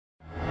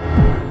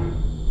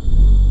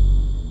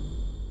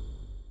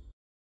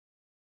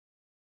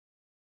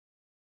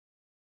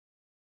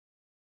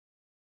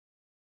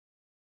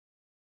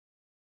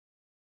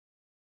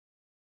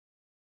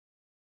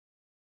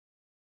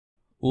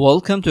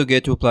Welcome to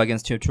Get to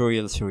Plugins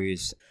tutorial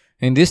series.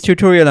 In this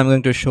tutorial, I'm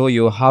going to show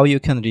you how you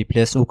can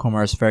replace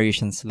WooCommerce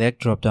variation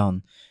select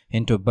dropdown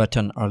into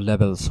button or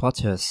label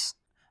swatches.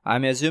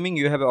 I'm assuming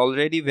you have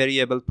already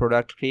variable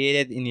product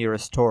created in your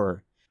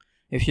store.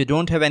 If you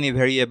don't have any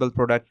variable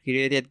product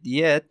created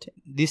yet,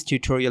 this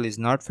tutorial is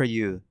not for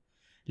you.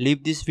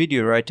 Leave this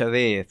video right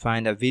away.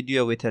 Find a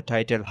video with a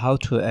title How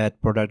to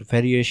Add Product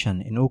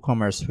Variation in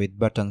WooCommerce with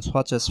Button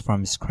Swatches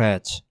from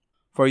Scratch.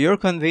 For your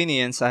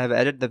convenience, I have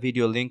added the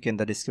video link in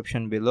the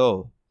description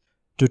below.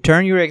 To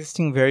turn your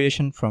existing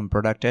variation from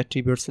product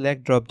attribute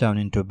select dropdown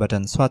into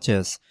button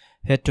swatches,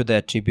 head to the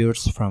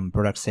attributes from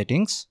product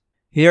settings.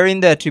 Here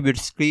in the attribute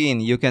screen,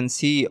 you can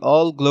see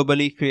all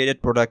globally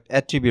created product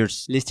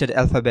attributes listed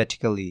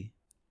alphabetically.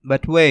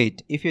 But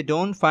wait, if you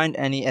don't find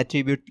any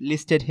attribute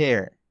listed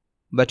here,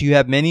 but you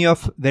have many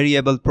of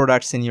variable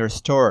products in your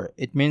store,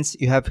 it means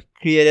you have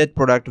created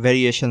product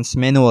variations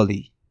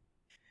manually.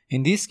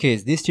 In this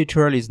case, this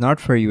tutorial is not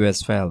for you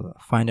as well.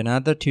 Find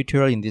another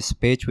tutorial in this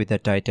page with the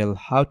title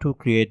How to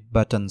Create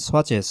Button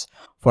Swatches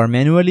for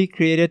Manually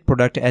Created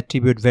Product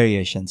Attribute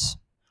Variations.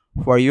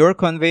 For your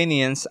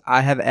convenience,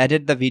 I have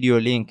added the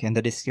video link in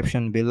the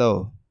description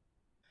below.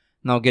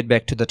 Now get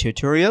back to the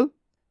tutorial.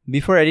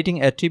 Before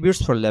editing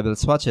attributes for label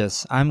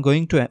swatches, I am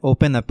going to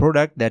open a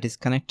product that is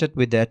connected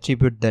with the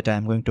attribute that I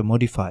am going to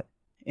modify.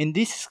 In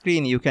this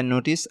screen, you can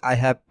notice I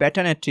have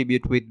pattern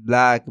attribute with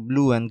black,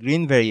 blue and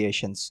green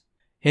variations.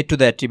 Head to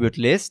the attribute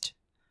list.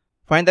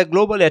 Find the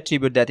global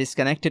attribute that is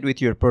connected with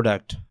your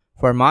product.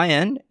 For my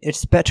end,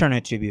 it's pattern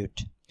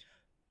attribute.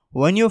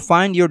 When you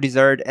find your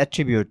desired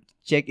attribute,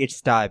 check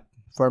its type.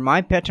 For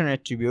my pattern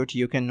attribute,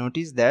 you can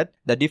notice that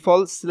the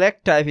default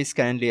select type is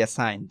currently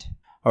assigned.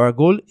 Our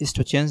goal is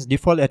to change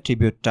default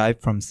attribute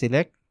type from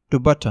select to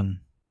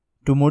button.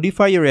 To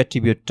modify your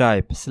attribute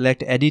type,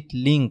 select edit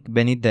link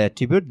beneath the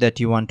attribute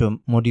that you want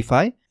to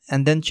modify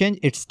and then change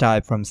its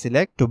type from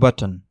select to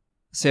button.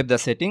 Save the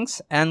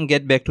settings and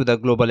get back to the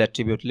global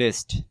attribute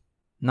list.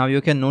 Now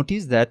you can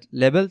notice that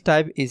label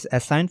type is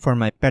assigned for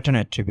my pattern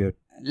attribute.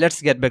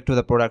 Let's get back to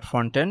the product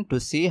front end to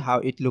see how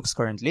it looks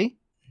currently.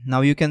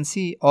 Now you can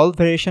see all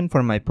variation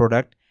for my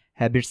product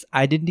have its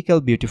identical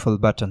beautiful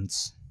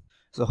buttons.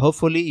 So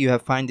hopefully you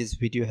have found this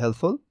video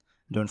helpful.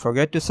 Don't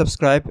forget to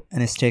subscribe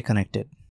and stay connected.